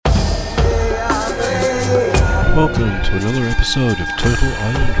Welcome to another episode of Turtle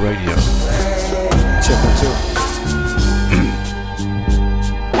Island Radio. Check it too.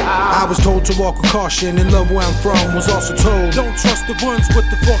 I was told to walk with caution and love where I'm from. Was also told, don't trust the ones with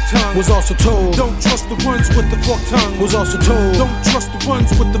the forked tongue. Was also told, don't trust the ones with the forked tongue. Was also told, don't trust the ones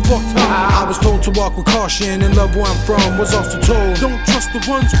with the forked tongue. I was told to walk with caution and love where I'm from. Was also told, don't trust the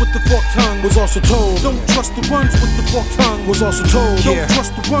ones with the forked tongue. Was also told, don't trust the ones with the forked tongue. Was also told, don't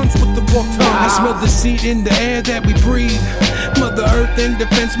trust the ones with the forked tongue. I smell deceit in the air that we breathe. Mother Earth in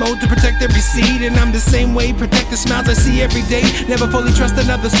defense mode to protect every seed. And I'm the same way, protect the smiles I see every day. Never fully trust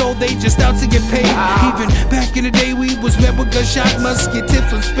another soul, they just out to get paid. Even back in the day we was met with gunshot musket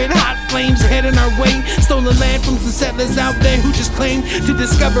tips and spit hot flames heading our way. Stolen land from some settlers out there who just claimed to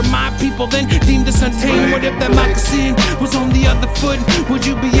discover my people, then deemed us untamed. What if that moccasin was on the other foot? Would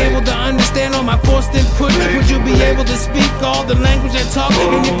you be able to understand all my forced input? Would you be able to speak all the language I talk?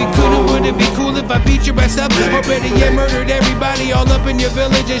 And if you couldn't, would it be cool if I beat your ass up? Or better yet, murdered everybody all up in your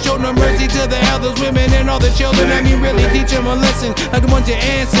village and showed no mercy to the elders, women, and all the children? I mean, really teach them a lesson like the ones your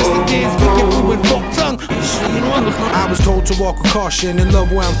ancestors did. Speaking fluent forked tongue. I was told to walk with caution and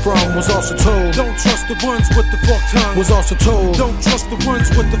love where I'm from. Was also told, don't trust the ones with the forked tongue. Was also told, don't trust the ones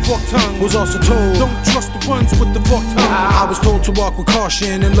with the forked tongue. Was also told, don't trust the ones with the forked tongue. I was told to walk with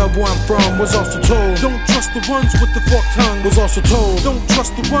caution and love where I'm from. Was also told, don't trust the ones with the forked tongue. Was also told, don't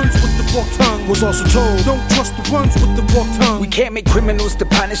trust the ones with the forked tongue. Was also told, don't trust the ones with the forked tongue. We can't make criminals to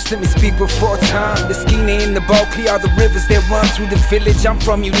punish, let me speak with forked tongue. The Skeena and the Bulkley are the rivers that run through the village. I'm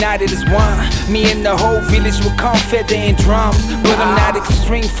from United as one. Me and the whole village will come feather and drums. But I'm not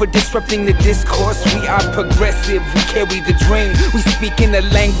extreme for disrupting the discourse. We are progressive, we carry the dream. We speak in a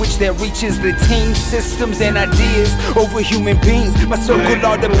language that reaches the team. Systems and ideas over human beings. My circle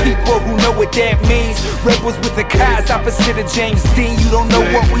are the people who know what that means. Rebels with the cause opposite of James Dean. You don't know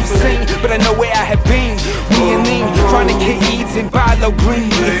what we've seen, but I know where I have been. We and them trying to get Eves and Bilo Green.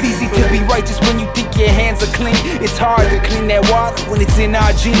 It's easy to be righteous when you think your hands are clean. It's hard to clean that water when it's in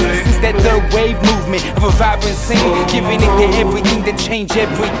our genes. This is that third wave movement of a vibrant scene, giving it to everything to change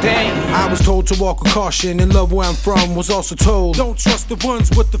everything. I was told to walk with caution and love where I'm from. Was also told, don't trust the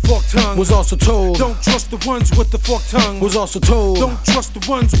ones with the forked tongue. Was also told, don't trust the ones with the forked tongue. Was also told, don't trust the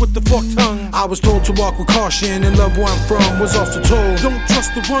ones with the forked tongue. I was told to walk with caution and love where I'm from. Was also told, don't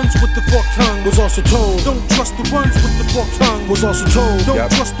trust the ones with the forked tongue. Was also told, don't trust the ones with the forked tongue. Was also told, don't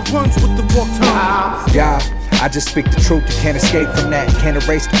trust the ones with the forked tongue. Yeah, I just speak the truth, you can't escape from that. Can't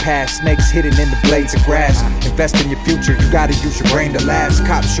erase the past, snakes hidden in the blades of grass. Invest in your future, you gotta use your brain to last.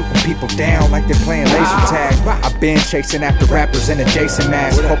 Cops shooting people down like they're playing laser tag. I've been chasing after rappers in a Jason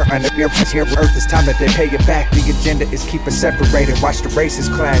mask. And the here Earth, it's time that they pay it back. The agenda is keep us separated, watch the races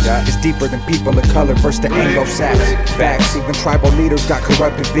clash. It's deeper than people of color versus the Anglo-Sax. Facts, even tribal leaders got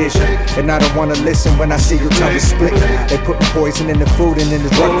corrupted vision. And I don't wanna listen when I see your tongue is split. They putting poison in the food and in the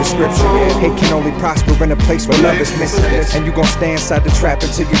drug prescription. Hate can only prosper in a place where love is missing. And you gon' stay inside the trap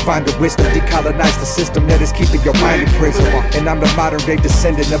until you find the wisdom. Decolonize the system that is keeping your mind in prison. And I'm the modern day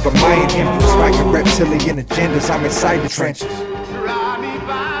descendant of a Mayan empress. Rocking reptilian agendas, I'm inside the trenches.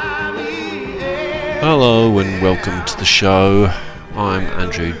 Hello and welcome to the show. I'm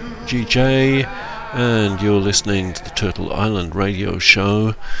Andrew GJ and you're listening to the Turtle Island Radio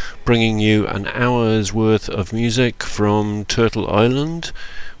Show, bringing you an hour's worth of music from Turtle Island,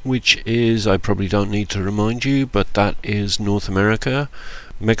 which is, I probably don't need to remind you, but that is North America,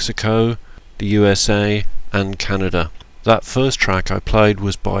 Mexico, the USA and Canada. That first track I played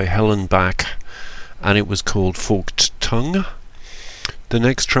was by Helen Back and it was called Forked Tongue. The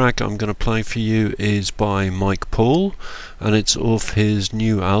next track I'm going to play for you is by Mike Paul and it's off his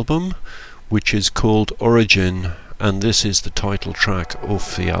new album, which is called Origin, and this is the title track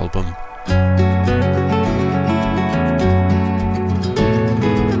off the album.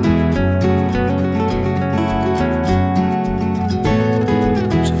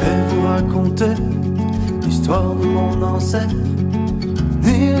 Je vais vous raconter l'histoire de mon ancêtre,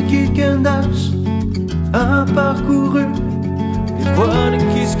 né à Kikendash, a parcouru les voies de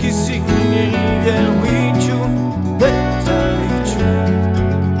Kiskisik, les rivières Wichu, et Taichu.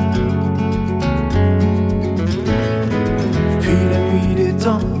 Depuis la nuit des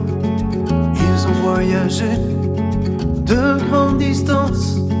temps, ils ont voyagé de grandes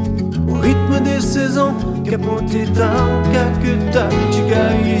distances, au rythme des saisons, capoté dans Calcutta,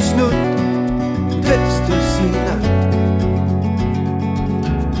 Chigaïsnout, Test Sinai.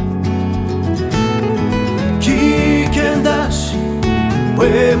 Kikendash,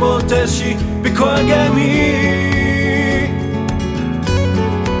 Wemoteshi, Bikwagami.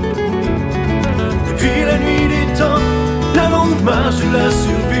 Depuis la nuit des temps, la longue marche de la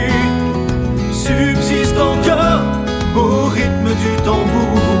survie subsiste encore. rythme du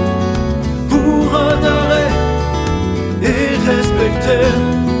tambour, pour honorer et respecter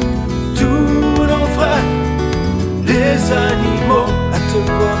tous nos frères, les animaux à te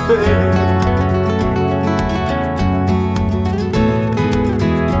coiffer.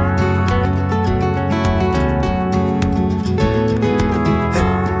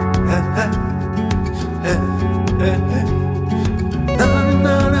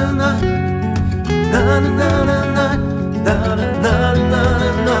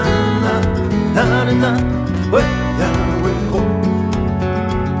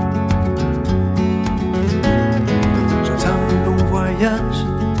 J'entame mon voyage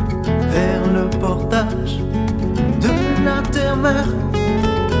vers le portage de la terre-mère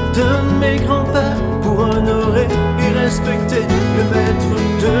de mes grands-pères pour honorer et respecter le maître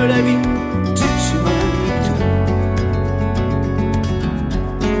de la vie.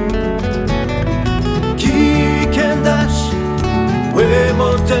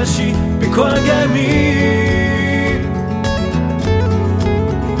 Motashi, Bikwagami.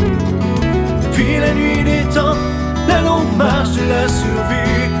 Depuis la nuit des temps, la longue marche de la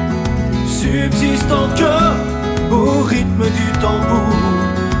survie subsiste encore au rythme du tambour,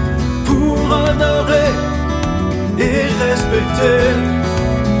 pour honorer et respecter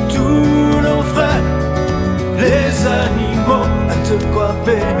tous nos frères, les animaux à te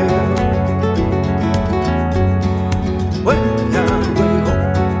coiffer. Ouais,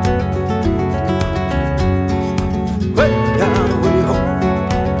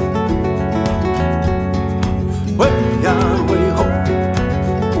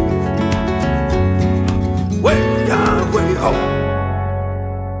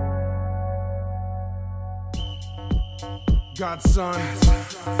 God's son,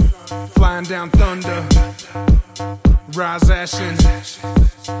 flying down thunder, rise ashen.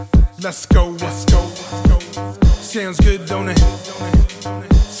 Let's go, let's go. Sounds good, don't it?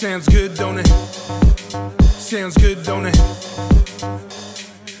 Sounds good, don't it? Sounds good, don't it?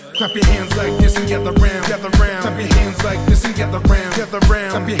 Clap your hands like this and gather round, gather round. Clap your hands like this and gather round, gather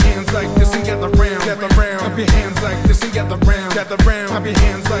round. Clap your hands like this and gather round, gather round. Clap your hands like this and gather round, gather round. Clap your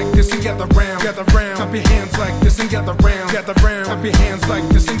hands like this and gather round, gather round. Clap your hands like this and gather round, gather round. Clap your hands like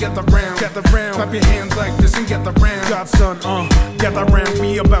this and gather round, gather round. Clap your hands like this and gather round. God's son, gather round.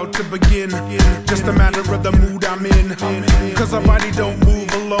 We about to begin. Just a matter of the mood I'm in. Cause our body don't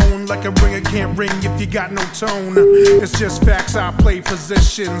move alone. Like a ringer can't ring if you got no tone. It's just facts, I play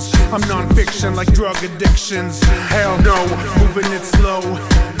positions. I'm non-fiction like drug addictions. Hell no, moving it slow.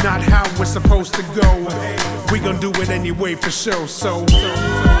 Not how we're supposed to go. We gon' do it anyway for sure, so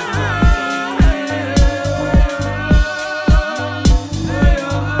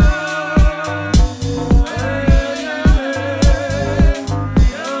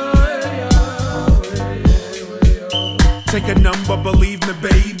take a number, believe me,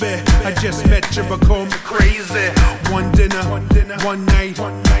 baby. I just met you, but call me crazy. One dinner, one night,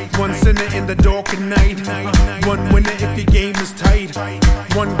 one sinner in the dark at night. One winner if your game is tight.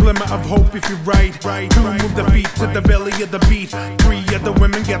 One glimmer of hope if you're right. Two, move the feet to the belly of the beat. Three other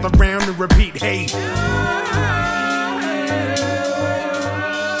women gather round and repeat, hey.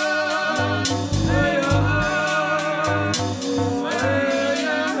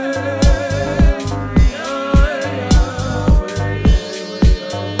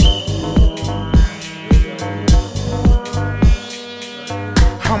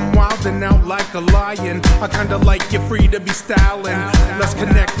 Out like a lion, I kinda like you free to be styling. Let's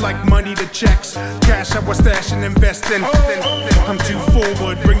connect like money to checks, cash I was stashing, investing. I'm too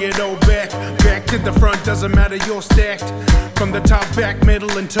forward, bring it all back. Back to the front, doesn't matter, you're stacked. From the top, back,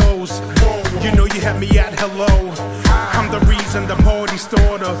 middle, and toes. You know you had me at hello. I'm the reason the party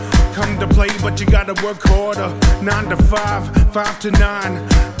starter. Come to play, but you gotta work harder. 9 to 5, 5 to 9.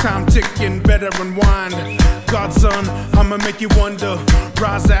 Time ticking, better unwind. God's son, I'ma make you wonder.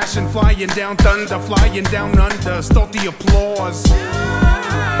 Rise ashen, flying down thunder, flying down under. Start the applause.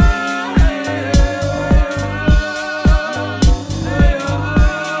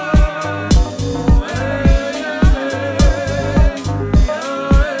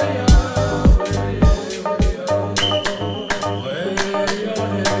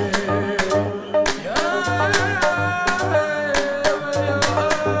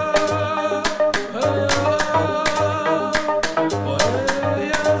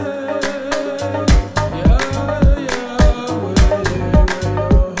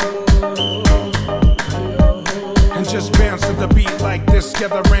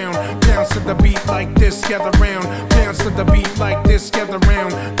 Gather round, bounce to the beat like this, gather round, bounce to the beat like this, gather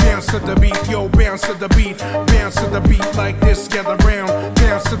round, bounce to the beat, yo, bounce to the beat, bounce to the beat like this, gather round,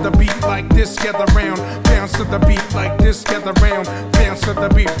 bounce to the beat like this, gather round, bounce bounce to the beat like this, gather round, bounce to the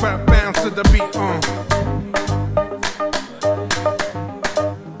beat, bounce to the beat,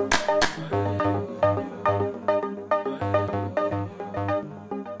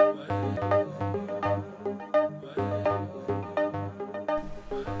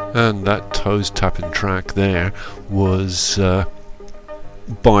 And that toes tapping track there was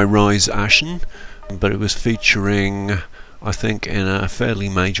by Rise Ashen, but it was featuring, I think in a fairly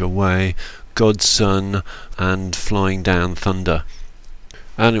major way, Godson and Flying Down Thunder.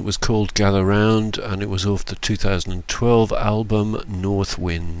 And it was called Gather Round, and it was off the 2012 album North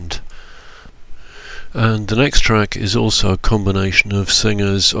Wind. And the next track is also a combination of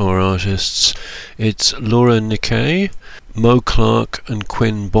singers or artists. It's Laura Nikkei, Mo Clark and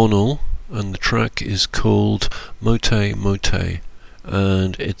Quinn Bonnell, and the track is called Mote Mote,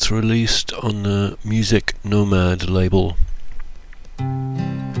 and it's released on the Music Nomad label.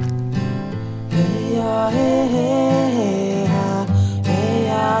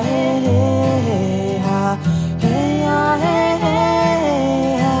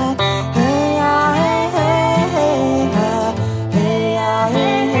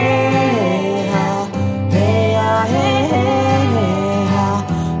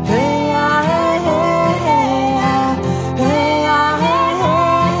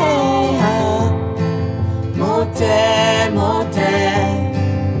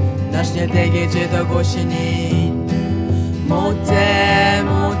 gecede goşini Mote,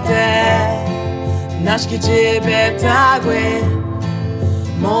 mote Nashkichi betagwe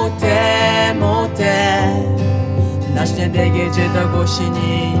Mote, mote Nashnede gecede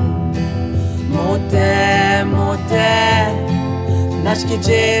goşini Mote, mote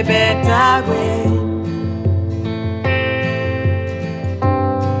Nashkichi betagwe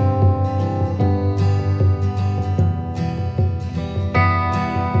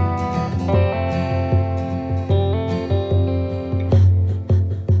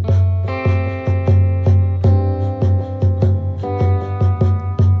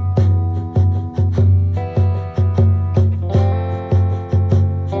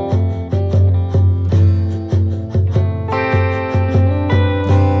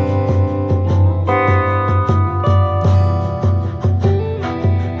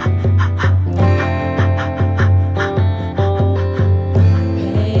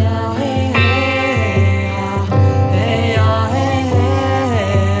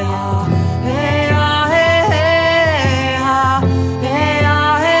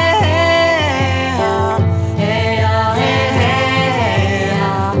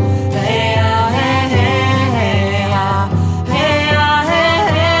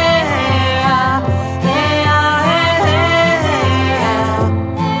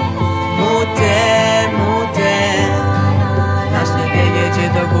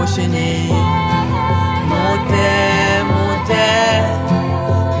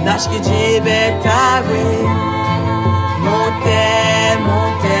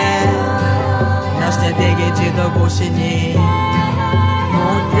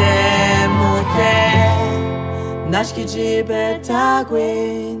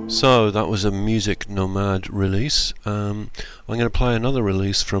So that was a Music Nomad release. I'm going to play another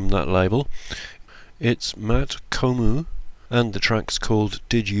release from that label. It's Matt Komu, and the track's called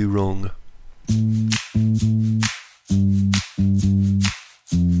Did You Wrong.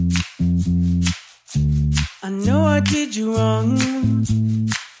 I know I did you wrong,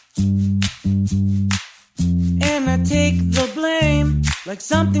 and I take the blame like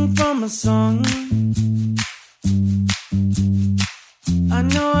something from a song. I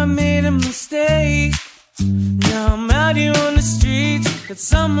know I made a mistake. Now I'm out here on the streets, got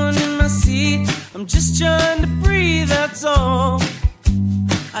someone in my seat. I'm just trying to breathe, that's all.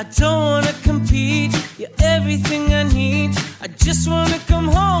 I don't wanna compete, you're everything I need. I just wanna come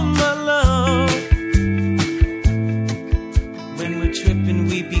home, my love. When we're tripping,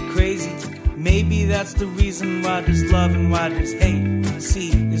 we be crazy. Maybe that's the reason why there's love and why there's hate.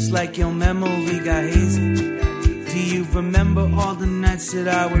 See, it's like your memory got hazy. Do you remember all the nights that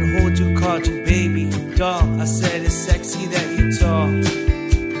I would hold you, called you baby doll? I said it's sexy that you're tall.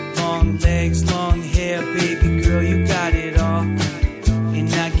 Long legs, long hair, baby girl, you got it all.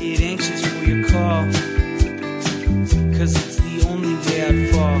 And I get anxious for your call, cause it's the only way I'd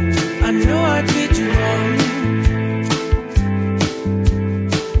fall. I know I did you wrong,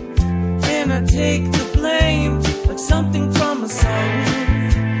 and I take the blame like something from a song.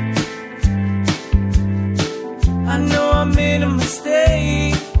 I know I made a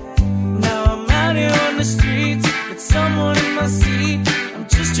mistake. Now I'm out here on the streets with someone in my seat. I'm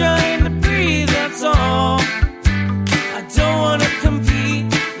just trying to breathe, that's all. I don't wanna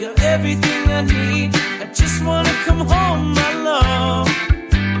compete, you're everything I need. I just wanna come home, my love.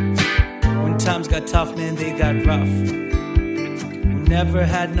 When times got tough, man, they got rough. We never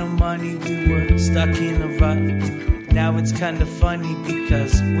had no money, we were stuck in a rut. Now it's kinda funny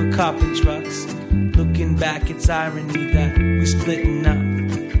because we're copping trucks. Looking back, it's irony that we're splitting up.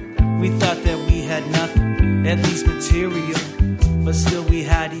 We thought that we had nothing, at least material, but still we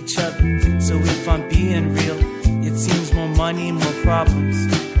had each other. So if I'm being real, it seems more money, more problems.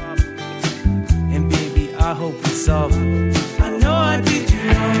 And baby, I hope we solve them. I know I did you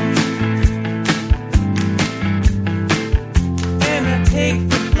wrong, and I take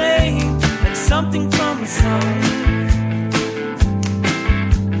the blame like something from a song.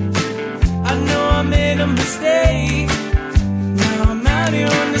 I know I made a mistake. Now I'm out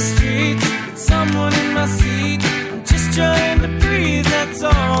here on the streets with someone in my seat. I'm just trying to breathe, that's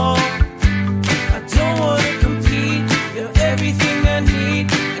all. I don't wanna compete, you're everything I need.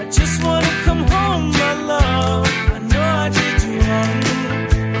 I just wanna come home, my love. I know I did you wrong.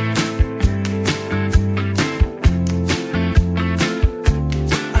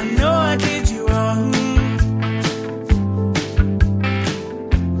 I know I did you wrong.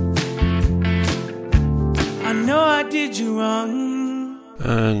 I know I did you wrong.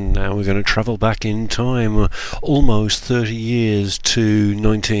 And now we're going to travel back in time almost 30 years to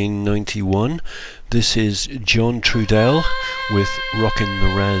 1991. This is John Trudell with Rockin' the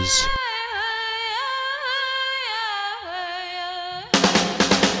Res.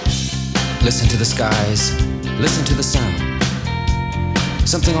 Listen to the skies, listen to the sound.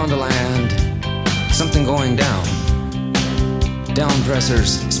 Something on the land, something going down. Down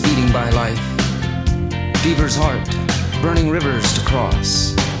pressers speeding by life. Fever's heart, burning rivers to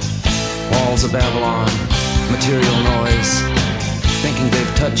cross. Walls of Babylon, material noise. Thinking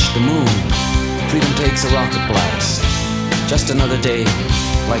they've touched the moon. Freedom takes a rocket blast. Just another day,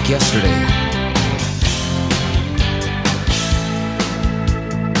 like yesterday.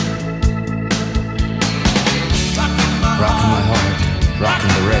 Rockin' my heart,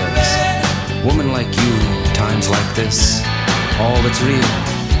 rockin' the reds. Woman like you, times like this. All that's real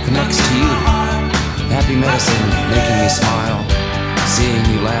connects to you. Happy medicine, making me smile. Seeing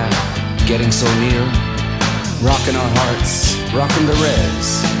you laugh, getting so near. Rockin' our hearts, rockin' the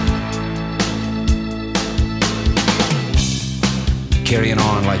reds. Carrying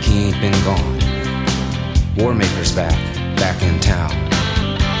on like he ain't been gone. Warmaker's back in town.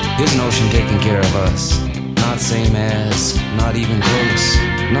 His notion taking care of us. Not same as, not even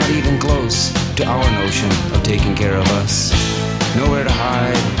close to our notion of taking care of us. Nowhere to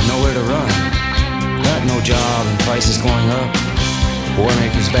hide, nowhere to run. Got no job and prices going up.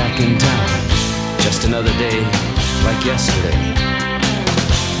 Warmaker's back in town. Just another day, like yesterday.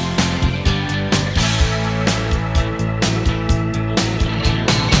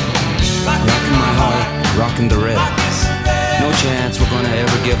 Rockin' my heart, rockin' the reds. No chance we're gonna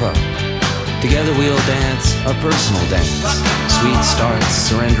ever give up. Together we'll dance a personal dance. Sweet starts,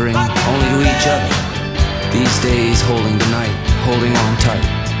 surrendering only to each other. These days holding the night, holding on tight.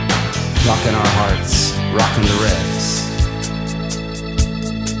 Rockin' our hearts, rockin' the reds.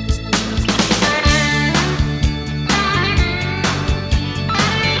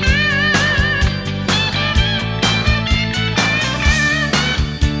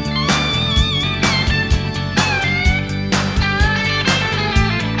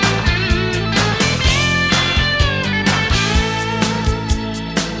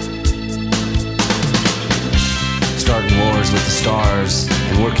 With the stars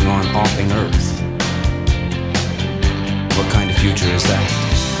and working on offing Earth. What kind of future is that?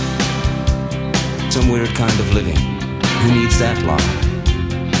 Some weird kind of living. Who needs that lie?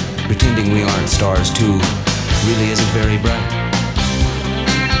 Pretending we aren't stars too really isn't very bright.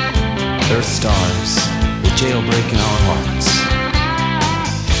 Earth stars with jailbreak in our hearts.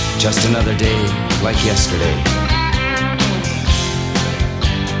 Just another day like yesterday.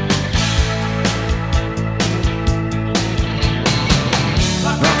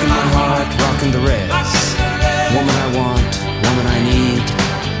 Rockin' the reds. Woman I want, woman I need.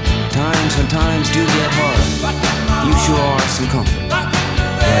 Times when times do get hard, you sure are some comfort.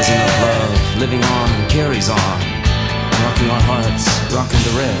 Rising up love, living on, carries on. Rocking our hearts, rockin'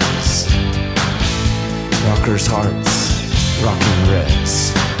 the reds. Rockers' hearts, rockin' the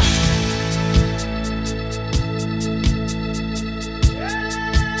reds.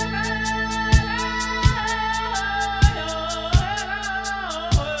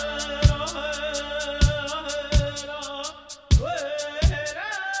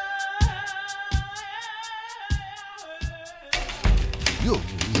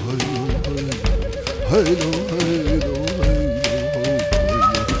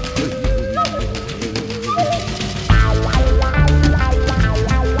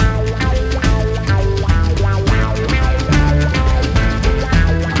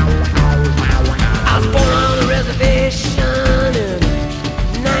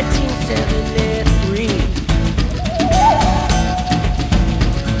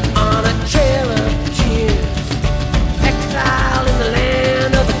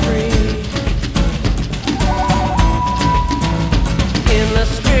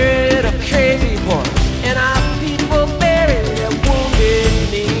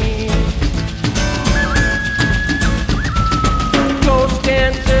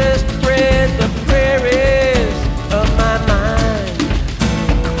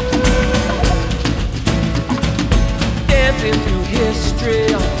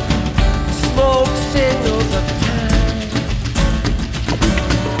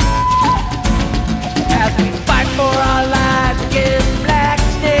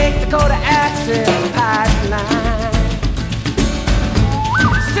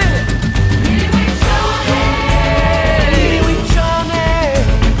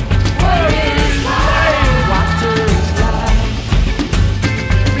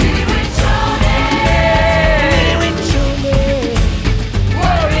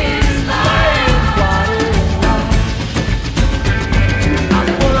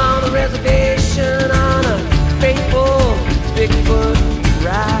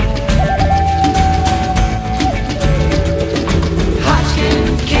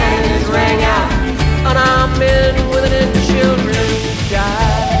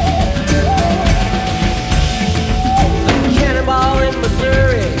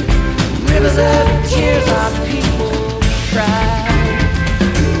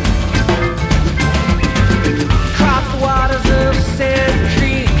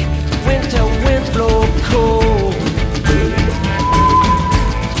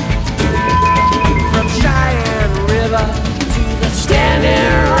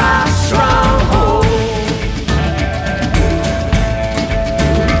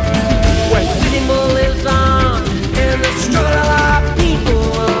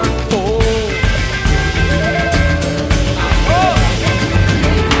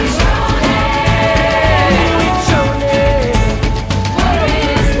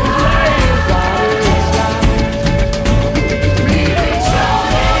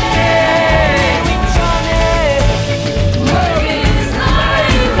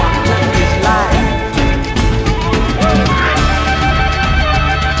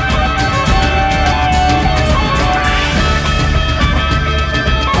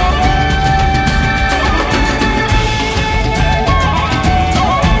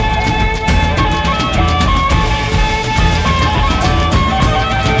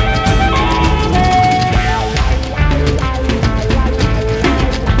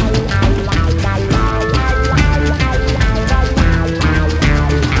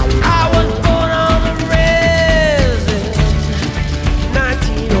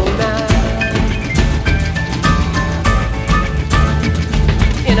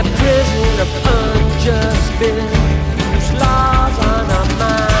 living whose laws are not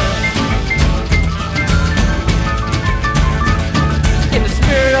mine. In the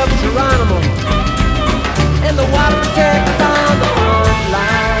spirit of Geronimo and the water protected on the front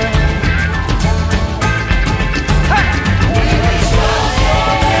line.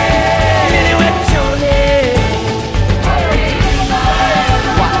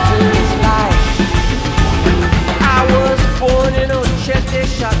 Born in Ochete,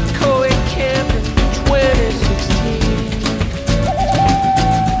 shot Coe camp in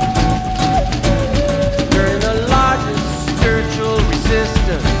 2016. During the largest spiritual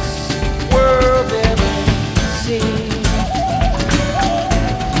resistance world ever seen.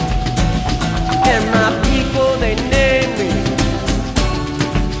 And my people, they name me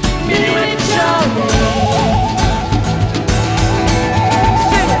Mini Johnny.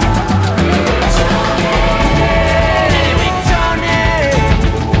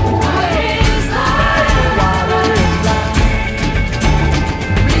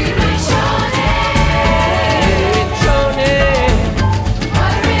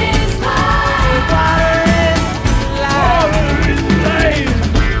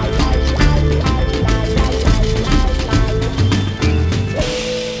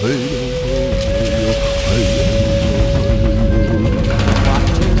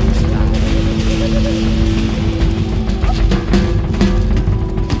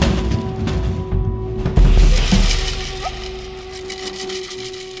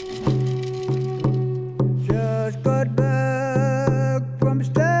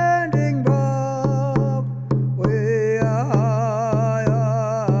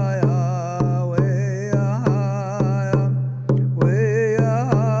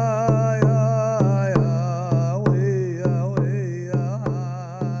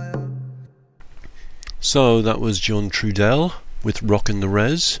 So that was John Trudell with Rockin' the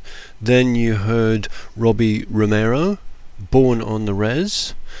Res. Then you heard Robbie Romero, Born on the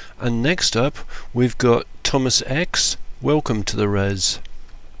Res. And next up we've got Thomas X, Welcome to the Res.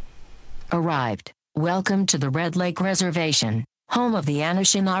 Arrived. Welcome to the Red Lake Reservation, home of the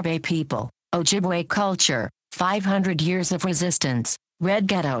Anishinaabe people, Ojibwe culture, 500 years of resistance, red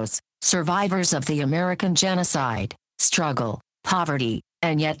ghettos, survivors of the American genocide, struggle, poverty,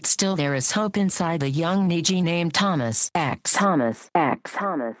 and yet still there is hope inside the young Niji named Thomas X. Thomas X.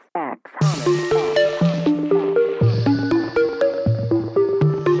 Thomas X. Thomas X.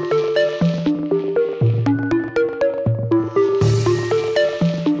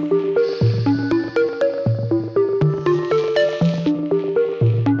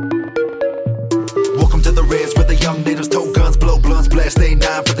 Young natives tote guns, blow blunts, blast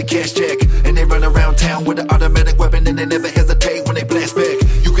A9 for the cash check. And they run around town with an automatic weapon and they never hesitate when they blast back.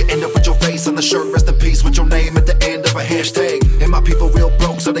 You could end up with your face on the shirt, rest in peace, with your name at the end of a hashtag. And my people real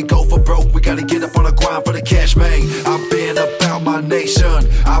broke, so they go for broke. We gotta get up on the grind for the cash, man. I've been about my nation,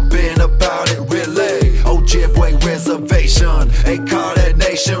 I've been about it really. Ojibwe Reservation, they call that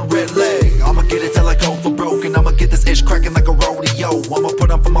nation Red Lake. I'ma get it till I go for broke, and I'ma get this ish cracking like a rodeo. I'ma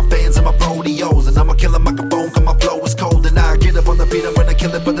put on for my fans and my rodeos, and I'ma kill a microphone cause my flow is cold. And I get up on the beat, I'm gonna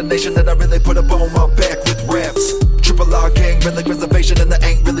kill it for the nation that I really put up on my back with raps. Triple R gang, Red Lake Reservation, and there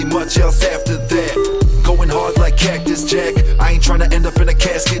ain't really much else after that. Going hard like Cactus Jack, I ain't tryna end up in a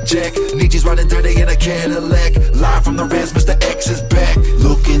casket, Jack. Niji's riding dirty in a Cadillac. Live from the Res, Mr. X is back.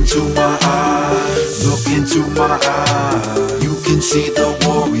 Look into my eyes, look into my eyes. You can see the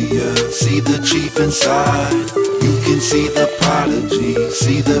warrior, see the chief inside. You can see the prodigy,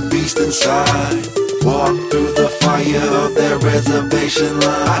 see the beast inside. Walk through the fire of their reservation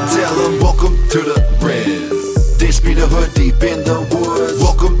line. I tell them, welcome to the Res. This be the hood deep in the woods.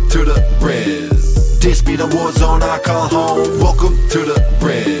 Welcome to the Res. This be the war zone I call home. Welcome to the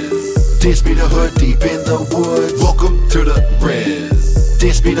Res. This be the hood deep in the woods. Welcome to the Res.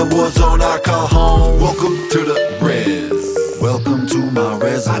 This be the war zone I call home. Welcome to the Res. Welcome to my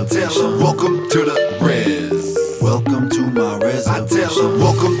reservation. Welcome to the Res. Welcome to my reservation.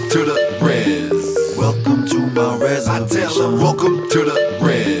 Welcome to the Res. Welcome to my reservation. Welcome to the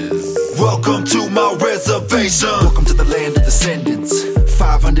Res. Welcome to my reservation. Welcome to the land of descendants.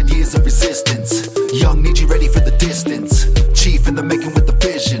 500 years of resistance. Young Niji ready for the distance. Chief in the making with the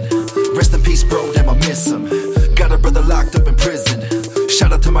vision. Rest in peace, bro, damn I miss him. Got a brother locked up in prison.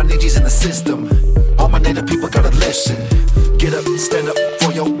 Shout out to my Nijis in the system. All my native people gotta listen. Get up, stand up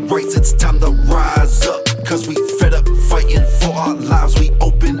for your rights. It's time to rise up. Cause we fed up fighting for our lives. We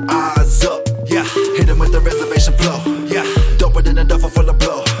open eyes up. Yeah, hit him with the reservation flow. Yeah, doper than a duffel full of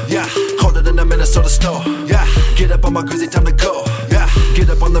blow. Yeah, colder than the Minnesota snow. Yeah, get up on my grizzly, time to go. Yeah, get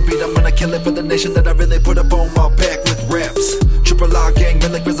up on the beat, I'm gonna kill it for the nation that I really put up on my back with raps. Triple R gang,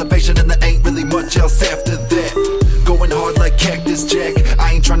 Red Lake Reservation, and there ain't really much else after that.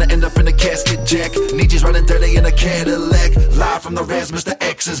 trying to end up in a casket, Jack. Nietzsche's riding dirty in a Cadillac. Live from the Res, Mr.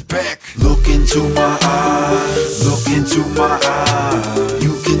 X is back. Look into my eyes, look into my eyes.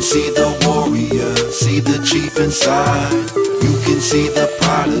 You can see the warrior, see the chief inside. You can see the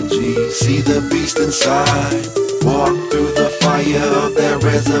prodigy, see the beast inside. Walk through the fire of that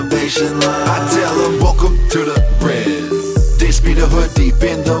reservation line. I tell them, welcome to the Res. This be the hood deep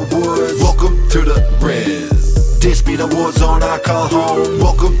in the woods. Welcome to the Res. This be the war zone I call home.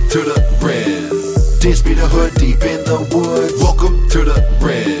 Welcome to the Res. This be the hood deep in the woods. Welcome to the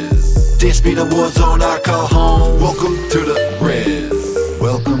Res. This be the war zone I call home. Welcome to the Res.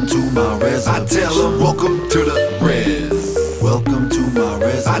 Welcome to my reservation. I tell them, welcome to the Res. Welcome to my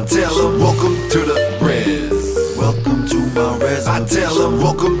reservation. I tell them, welcome to the Res. Welcome to my reservation. I tell them,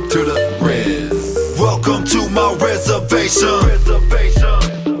 welcome to the Res. Welcome to my reservation.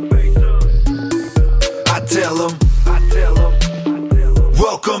 I tell them,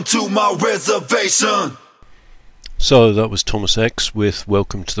 welcome to my reservation. So that was Thomas X with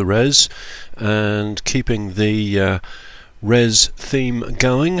Welcome to the Res, and keeping the Res theme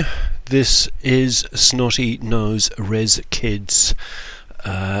going, this is Snotty Nose Res Kids.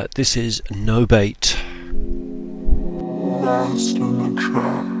 This is No Bait. Lost in the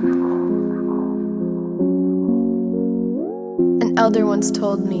trap. An elder once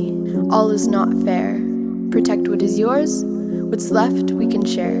told me, all is not fair. Protect what is yours, what's left we can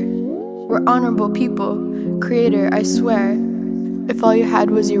share. We're honorable people, Creator, I swear. If all you had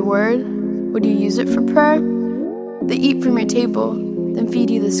was your word, would you use it for prayer? They eat from your table, then feed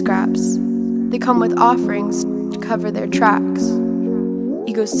you the scraps. They come with offerings to cover their tracks.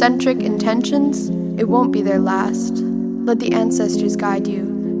 Egocentric intentions, it won't be their last. Let the ancestors guide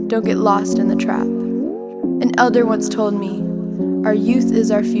you, don't get lost in the trap. An elder once told me, our youth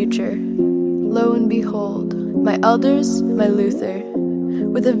is our future. Lo and behold, my elders, my Luther.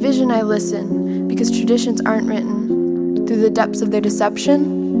 With a vision I listen, because traditions aren't written. Through the depths of their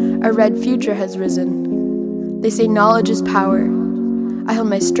deception, a red future has risen. They say knowledge is power. I hold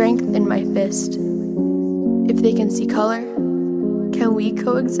my strength in my fist. If they can see color, can we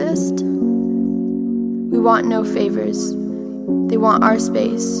coexist? We want no favors. They want our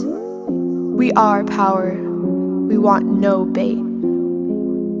space. We are power. We want no bait.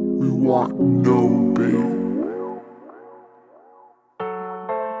 We want no bait.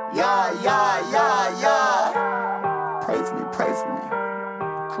 Yeah. Pray for me.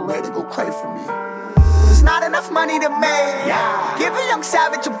 Creator, go pray for me. There's not enough money to make. Yeah. Give a young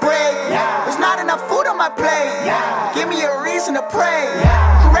savage a break. Yeah. There's not enough food on my plate. Yeah. Give me a reason to pray.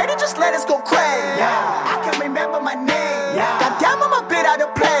 Yeah. Creator, just let us go crazy. Yeah. I can remember my name. Yeah. Goddamn, I'm a bit out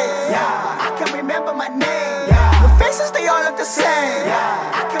of place. Yeah. I can remember my name. Yeah. The faces, they all look the same.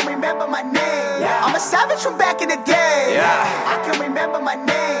 Yeah. I can remember my name. Yeah. I'm a savage from back in the day. Yeah. I can remember my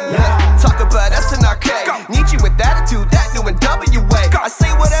name. Yeah. Talk about us in arcade. Nietzsche with attitude, that new NWA. I say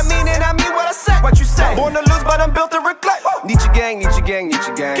what I mean and I mean what I say. What you say? Born to lose, but I'm built to reclaim. Nietzsche gang.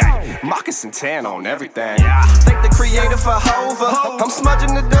 Moccasin tan on everything. Thank the creator for Hova. I'm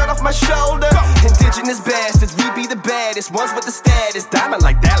smudging the dirt off my shoulder. Indigenous bastards, we be the baddest ones with the status. Diamond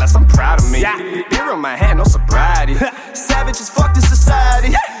like Dallas, I'm proud of me. Beer on my hand, no sobriety. Savages, fuck this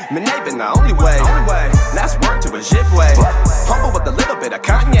society. Monet been the only way. Last word to a jib way. Humble with a little bit of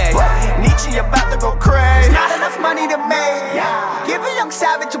Kanye. Nietzsche about to go crazy. There's not enough money to make. Give a young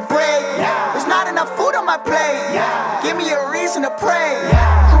savage a break. There's not enough food on my plate. Give me a reason to pray.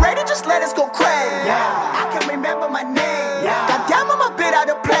 Creator, just let us go crazy. I can remember my name. Goddamn, I'm a bit out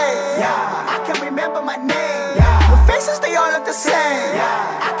of place. I can remember my name. The faces, they all look the same.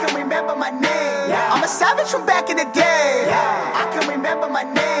 I can remember my name. I'm a savage from back in the day. I can remember my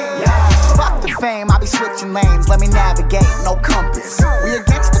name. Fuck the fame, I be switching lanes. Let me navigate, no compass. We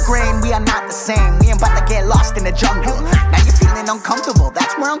against the grain, we are not the same. We ain't about to get lost in the jungle. Now you're feeling uncomfortable,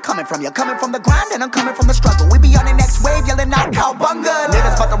 that's where I'm coming from. You're coming from the grind and I'm coming from the struggle. We be on the next wave, yelling out cowbunga.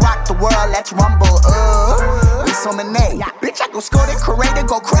 Niggas about to rock the world, let's rumble. We so many. Bitch, I go score the Creator,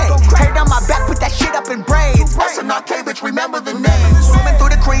 go crazy. Hair down my back, put that shit up in braids. SNRK, bitch, remember the name. Swimming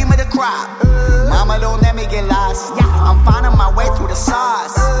through the cream of the crop. Mama, don't let me get lost. I'm finding my way through the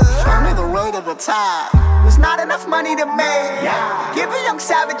sauce. Show me the way to the top. There's not enough money to make. Give a young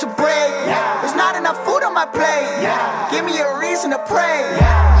savage a break. There's not enough food on my plate. Give me a reason to pray.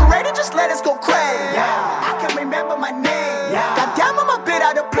 Creator, just let us go crazy. I can remember my name. Goddamn, I'm a bit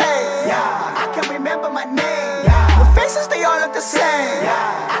out of place. I can remember my name. The faces, they all look the same.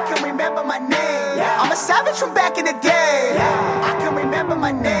 I can remember my name. I'm a savage from back in the day. I can remember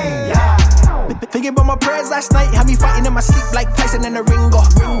my name. Thinking about my prayers last night, had me fighting in my sleep like Tyson and a Ringo.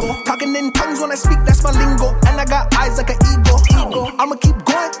 Talking in tongues when I speak, that's my lingo. And I got eyes like an eagle. I'ma keep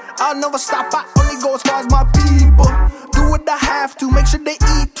going, I'll never stop, I only go as far as my people. Do what I have to, make sure they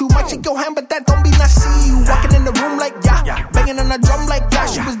eat too. Might shake your hand, but that don't mean I see you. Walking in the room like yeah, banging on a drum like yeah.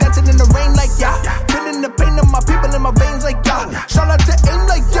 She was dancing in the rain like yeah, feeling the pain of my people in my veins like yeah. Shout out to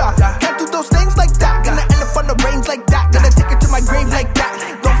aim like yeah, can't do those things like that. Gonna end up on the range like that, gonna take it to my grave like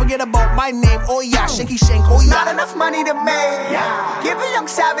that. Don't forget about my name, oh yeah, Shaky Shank, oh yeah. Not enough money to make, give a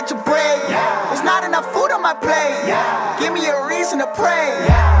young savage a break. There's not enough food on my plate, give me a reason to pray.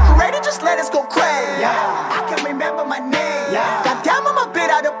 Creator, just let us go crazy. I can remember my name. Goddamn, I'm a bit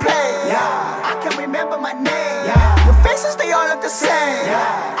out of place. I can remember my name. Your faces, they all look the same.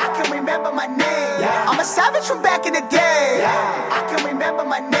 I can remember my name. I'm a savage from back in the day. I can remember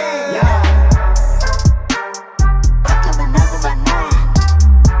my name. I can remember my name.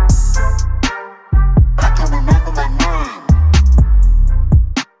 I can remember my name.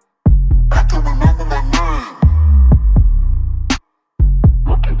 I can remember my name.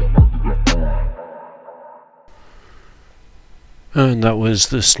 And that was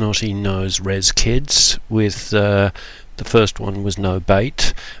the Snotty Nose Res Kids with the first one was No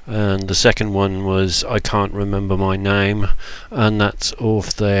Bait and the second one was I Can't Remember My Name, and that's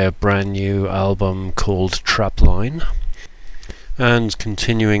off their brand new album called Trapline. And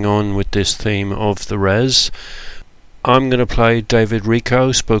continuing on with this theme of the Res, I'm going to play David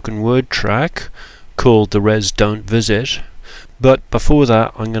Rico spoken word track called The Res Don't Visit, but before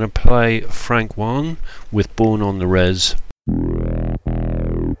that I'm going to play Frank One with Born on the Res.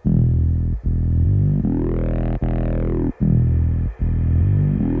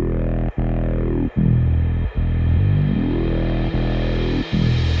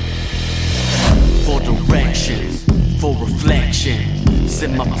 For direction, for reflection,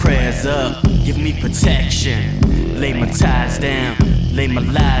 send my prayers up, give me protection. Lay my ties down, lay my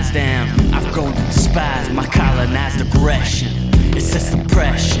lies down. I've grown to despise my colonized aggression. It's a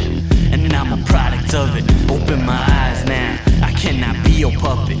suppression, and I'm a product of it. Open my eyes now, I cannot be your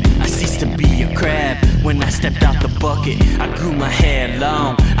puppet. I ceased to be a crab when I stepped out the bucket. I grew my hair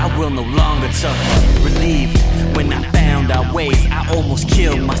long, I will no longer tuck it. Relieved when I found our ways, I almost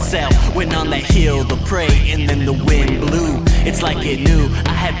killed myself. Went on that hill to pray, and then the wind blew. It's like it knew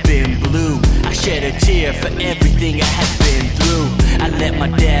I had been blue. I shed a tear for everything I had been through. I let my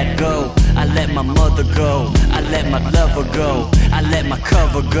dad go, I let my mother go, I let my lover go, I let my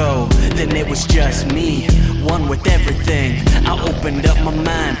cover go. Then it was just me, one with everything. I opened up my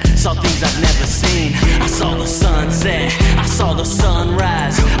mind, saw things I've never seen. I saw the sunset, I saw the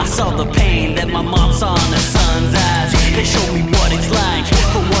sunrise, I saw the pain that my mom saw in her son's eyes. They showed me what it's like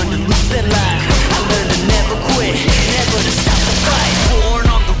for one to lose their life. I learned to never quit, never to stop the fight. Born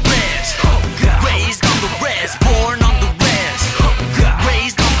on the res, raised on the res, born on the res,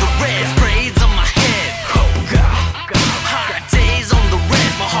 raised on the res, braids on my head. Hard days on the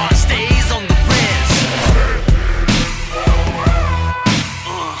res, my heart stays on the res.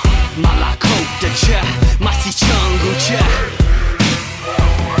 Malakota cha, masi changu cha.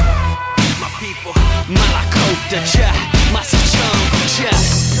 My people, Malakota cha, masi changu cha.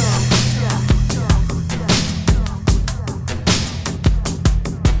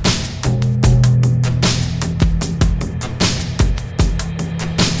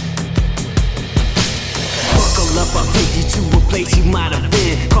 I'll take you to a place you might have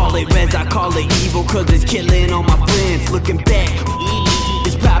been. Call it res, I call it evil, cause it's killing all my friends. Looking back,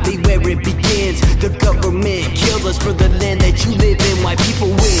 it's probably where it begins. The government killed us for the land that you live in. White people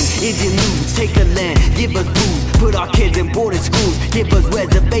win, Indian news, take the land, give us booze. Put our kids in boarding schools, give us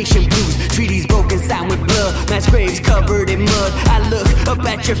reservation blues. Treaties broken, signed with blood, mass graves covered in mud. I look up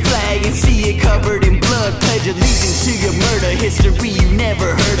at your flag and see it covered in blood. Pledge allegiance to your murder history you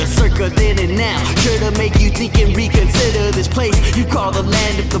never heard of. Circa then and now, sure to make you think and reconsider this place you call the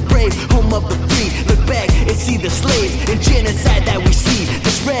land of the brave, home of the free. Look back and see the slaves and genocide that we see.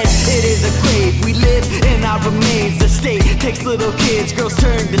 This red, it is a grave. We live in our remains. The state takes little kids, girls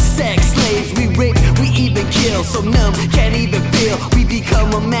turn to sex slaves. We rape, we even kill, so numb, can't even feel. We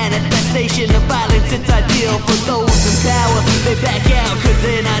become a manifestation of violence. It's ideal for those in power. They back out cause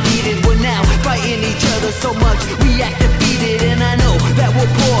they're not needed. We're now fighting each other so much we act defeated. And I know that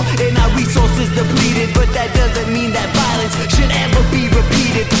we're poor and our resources depleted, but that doesn't mean that violence should ever be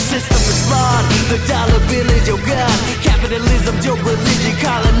repeated. The system is flawed, the dollar bill is your god. Capitalism's your religion,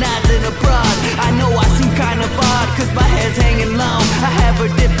 colonizing abroad. I know I seem kind of odd, cause my head's hanging long. I have a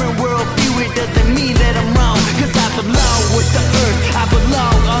different worldview, it doesn't mean that I'm wrong. Cause I belong with the earth, I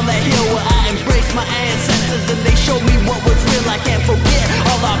belong on that hill where I embrace my ancestors. And they show me what was real, I can't forget.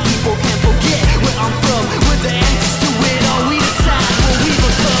 All our people can't forget where I'm from. We're the answers to it all, we decide what we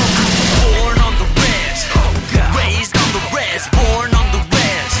become. Born on the res, raised on the res, born on the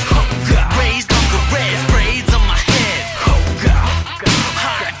res,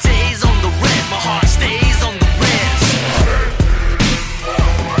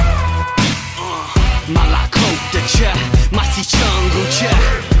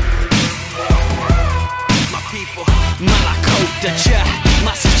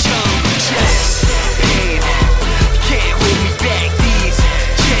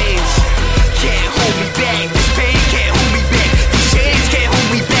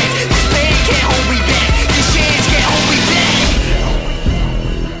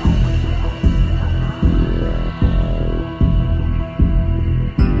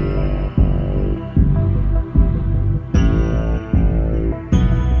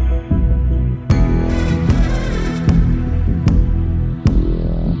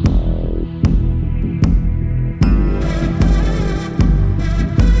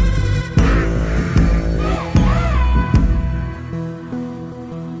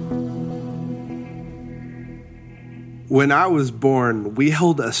 When I was born, we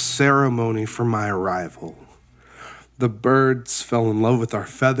held a ceremony for my arrival. The birds fell in love with our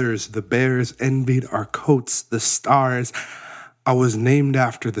feathers, the bears envied our coats, the stars. I was named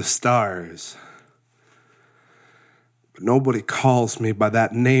after the stars. But nobody calls me by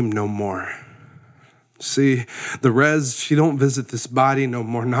that name no more. See, the res, she don't visit this body no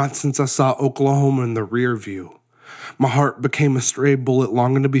more, not since I saw Oklahoma in the rear view. My heart became a stray bullet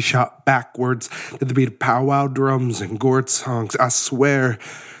longing to be shot backwards to the beat of powwow drums and gourd songs. I swear,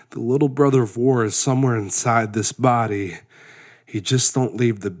 the little brother of war is somewhere inside this body. He just don't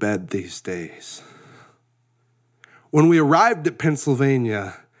leave the bed these days. When we arrived at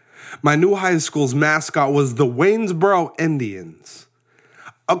Pennsylvania, my new high school's mascot was the Waynesboro Indians.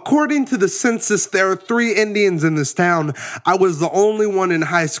 According to the census, there are 3 Indians in this town. I was the only one in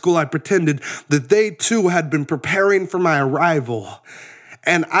high school. I pretended that they too had been preparing for my arrival.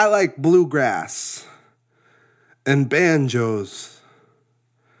 And I like bluegrass and banjos.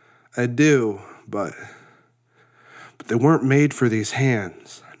 I do, but they weren't made for these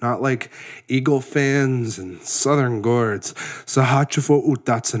hands. Not like eagle fans and southern gourds. Sahachufo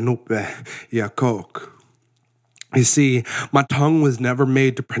utatsanupe yakok. You see, my tongue was never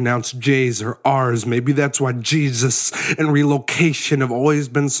made to pronounce J's or R's. Maybe that's why Jesus and relocation have always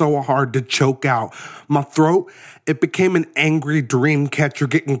been so hard to choke out. My throat, it became an angry dream catcher,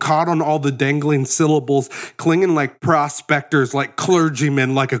 getting caught on all the dangling syllables, clinging like prospectors, like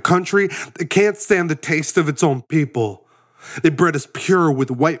clergymen, like a country that can't stand the taste of its own people. They bred us pure with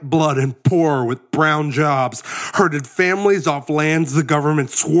white blood and poor with brown jobs, herded families off lands the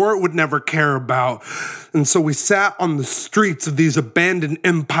government swore it would never care about. And so we sat on the streets of these abandoned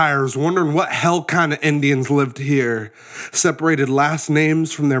empires wondering what hell kind of Indians lived here, separated last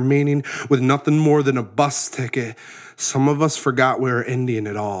names from their meaning with nothing more than a bus ticket. Some of us forgot we were Indian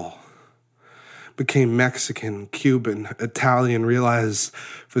at all. Became Mexican, Cuban, Italian, realized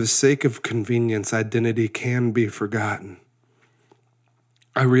for the sake of convenience, identity can be forgotten.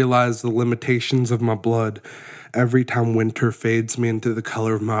 I realize the limitations of my blood every time winter fades me into the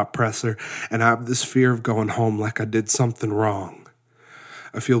color of my oppressor, and I have this fear of going home like I did something wrong.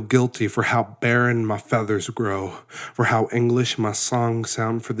 I feel guilty for how barren my feathers grow, for how English my songs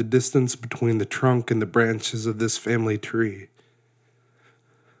sound, for the distance between the trunk and the branches of this family tree.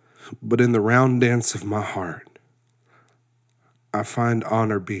 But in the round dance of my heart, I find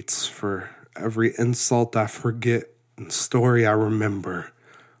honor beats for every insult I forget and story I remember.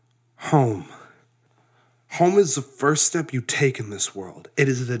 Home. Home is the first step you take in this world. It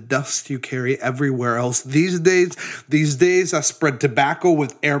is the dust you carry everywhere else. These days, I spread tobacco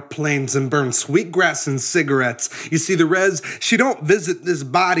with airplanes and burn sweetgrass and cigarettes. You see, the res, she don't visit this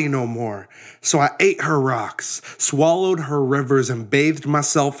body no more. So I ate her rocks, swallowed her rivers, and bathed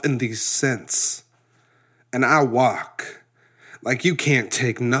myself in these scents. And I walk like you can't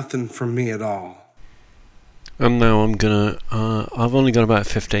take nothing from me at all. And now I've only got about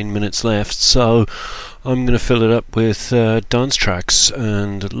 15 minutes left, so I'm going to fill it up with dance tracks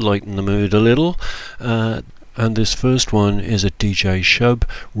and lighten the mood a little. And this first one is a DJ Shub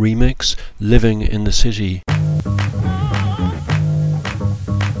remix, Living in the City.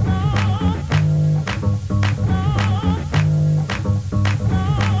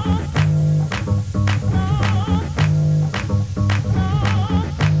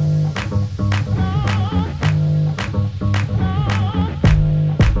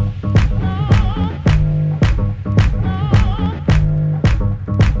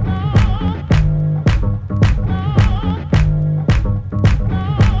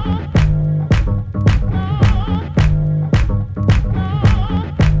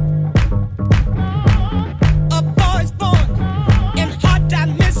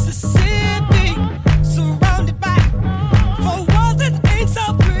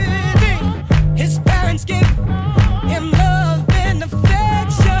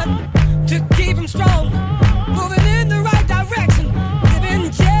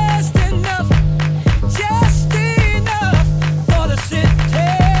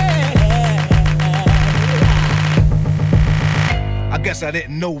 I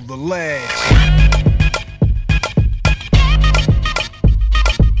didn't know the lag.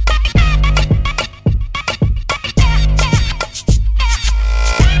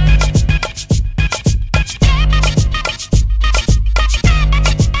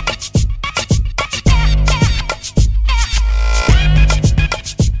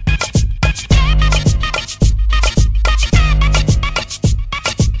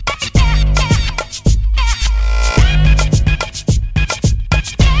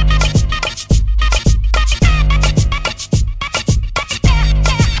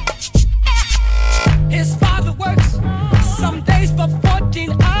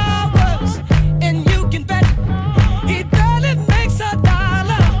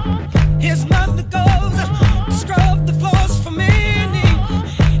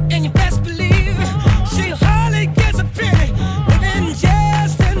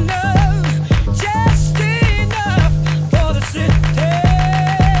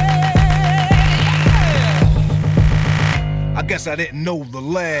 guess I didn't know the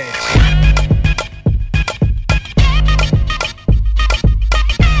ledge.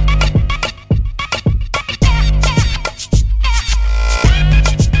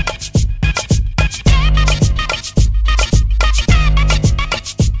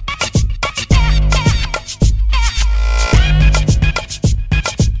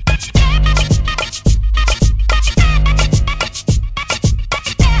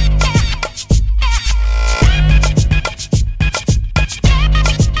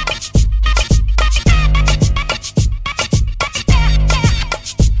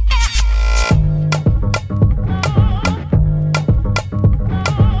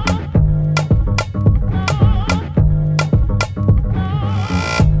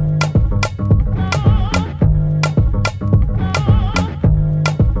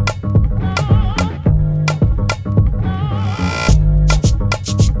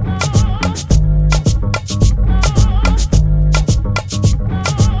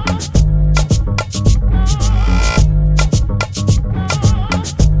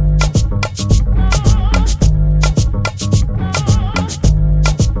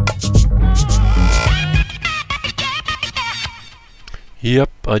 Yep,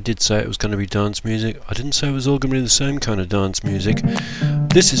 I did say it was going to be dance music. I didn't say it was all going to be the same kind of dance music.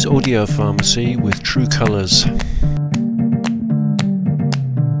 This is Audio Pharmacy with True Colours.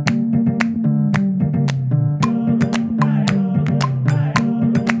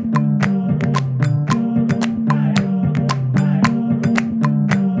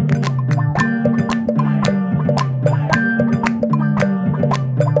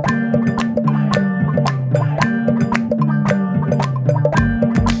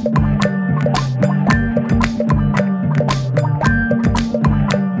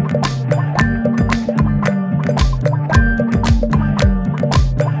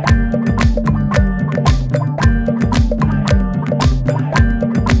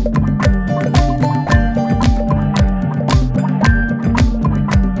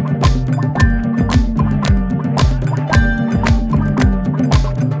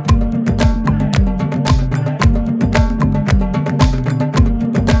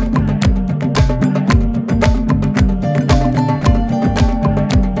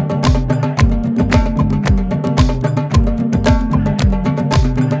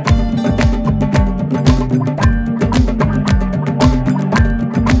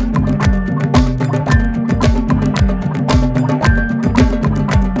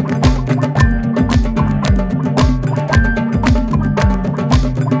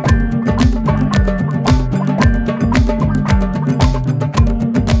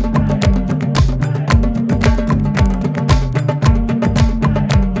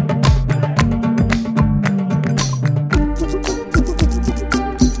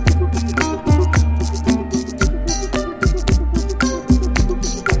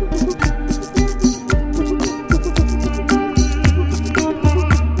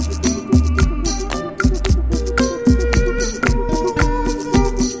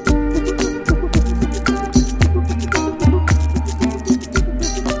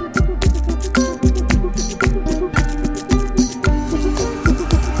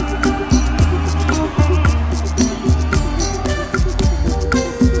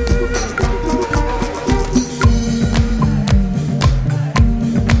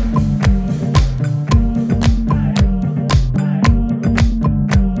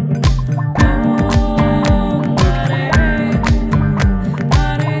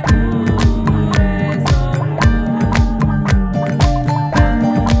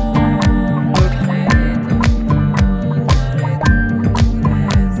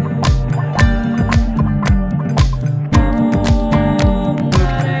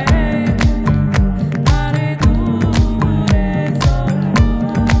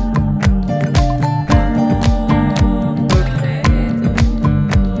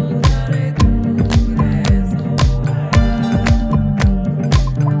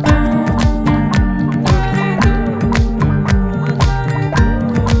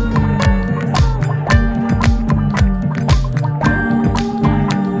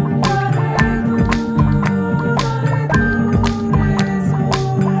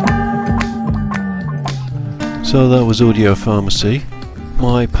 So that was Audio Pharmacy.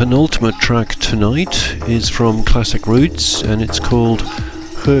 My penultimate track tonight is from Classic Roots and it's called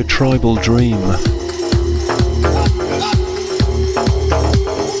Her Tribal Dream.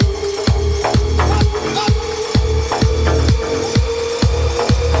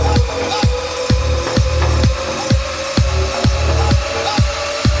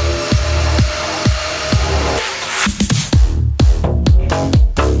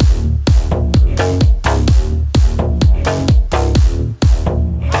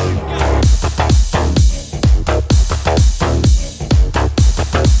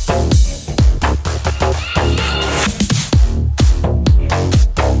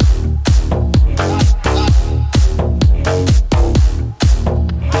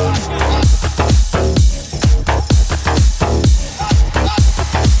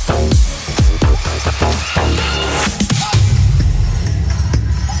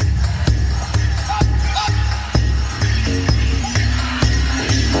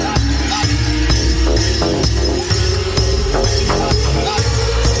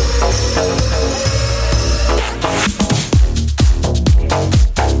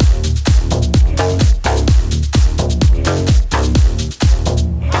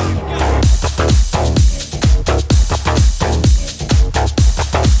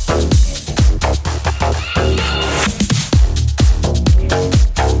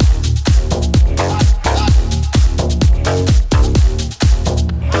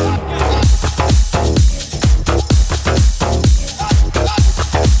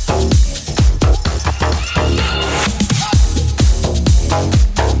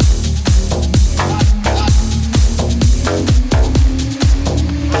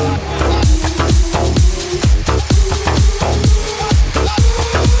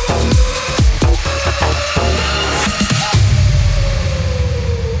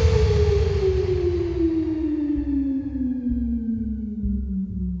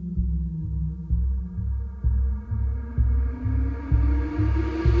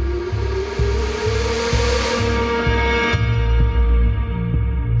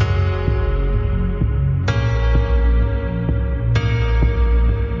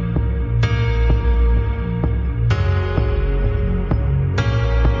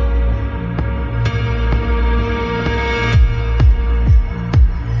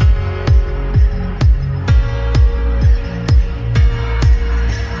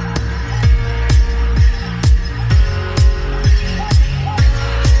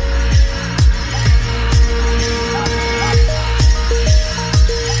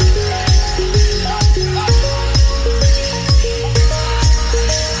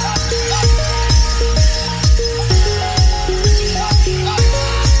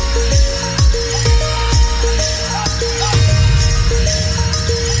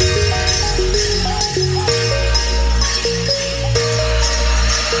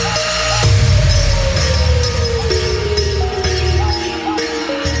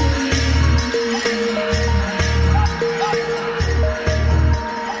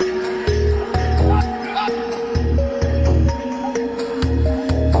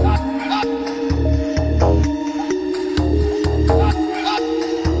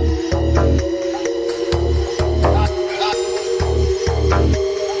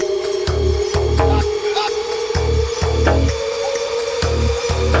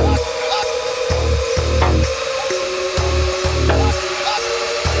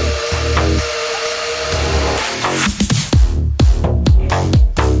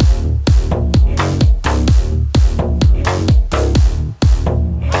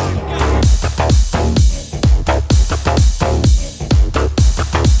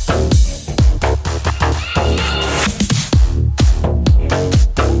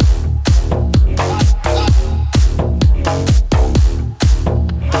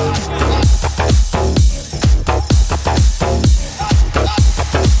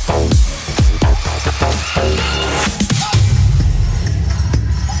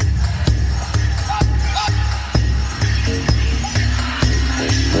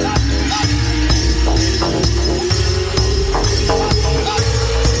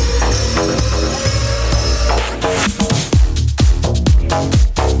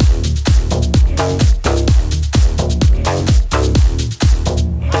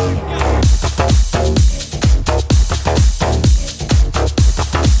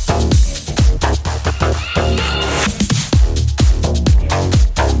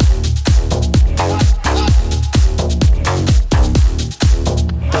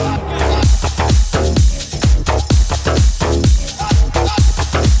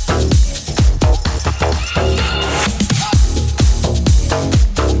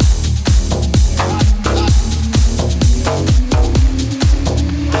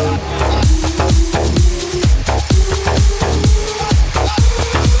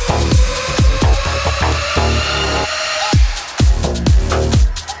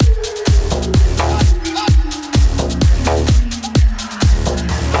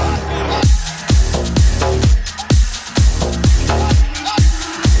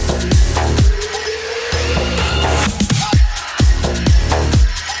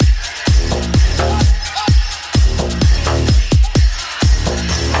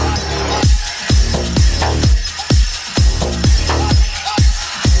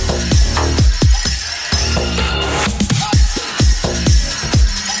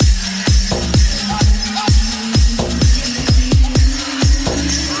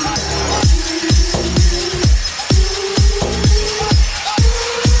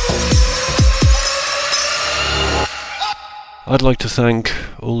 I'd like to thank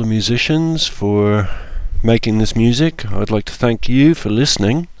all the musicians for making this music. I'd like to thank you for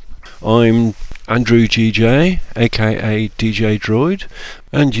listening. I'm Andrew GJ, aka DJ Droid,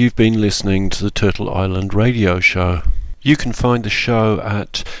 and you've been listening to the Turtle Island Radio Show. You can find the show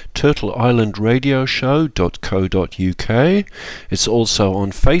at turtleislandradioshow.co.uk. It's also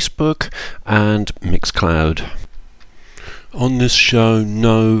on Facebook and Mixcloud. On this show,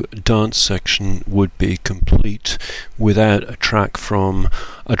 no dance section would be complete without a track from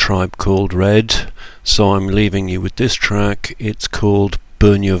A Tribe Called Red, so I'm leaving you with this track. It's called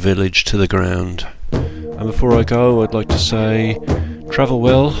Burn Your Village to the Ground. And before I go, I'd like to say, travel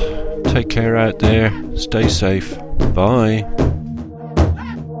well, take care out there, stay safe, bye.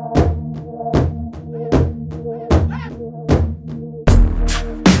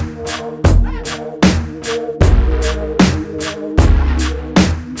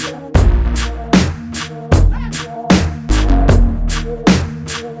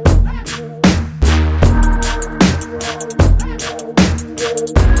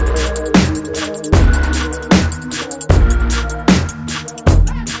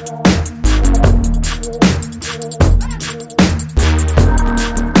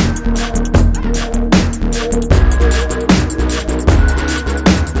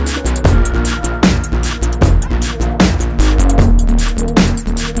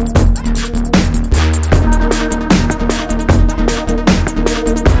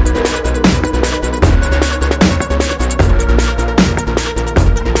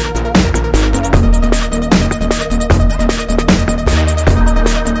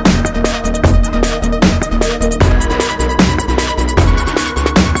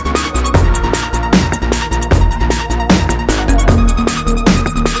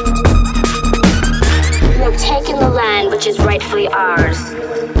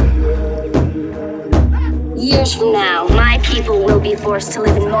 To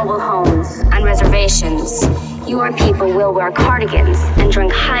live in mobile homes on reservations. Your people will wear cardigans and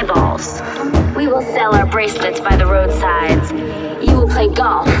drink highballs. We will sell our bracelets by the roadsides. You will play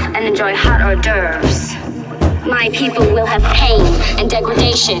golf and enjoy hot hors d'oeuvres. My people will have pain and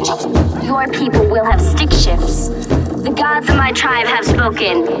degradation. Your people will have stick shifts. The gods of my tribe have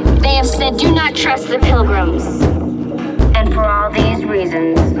spoken. They have said, do not trust the pilgrims. And for all these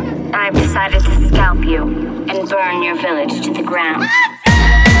reasons, I've decided to scalp you and burn your village to the ground.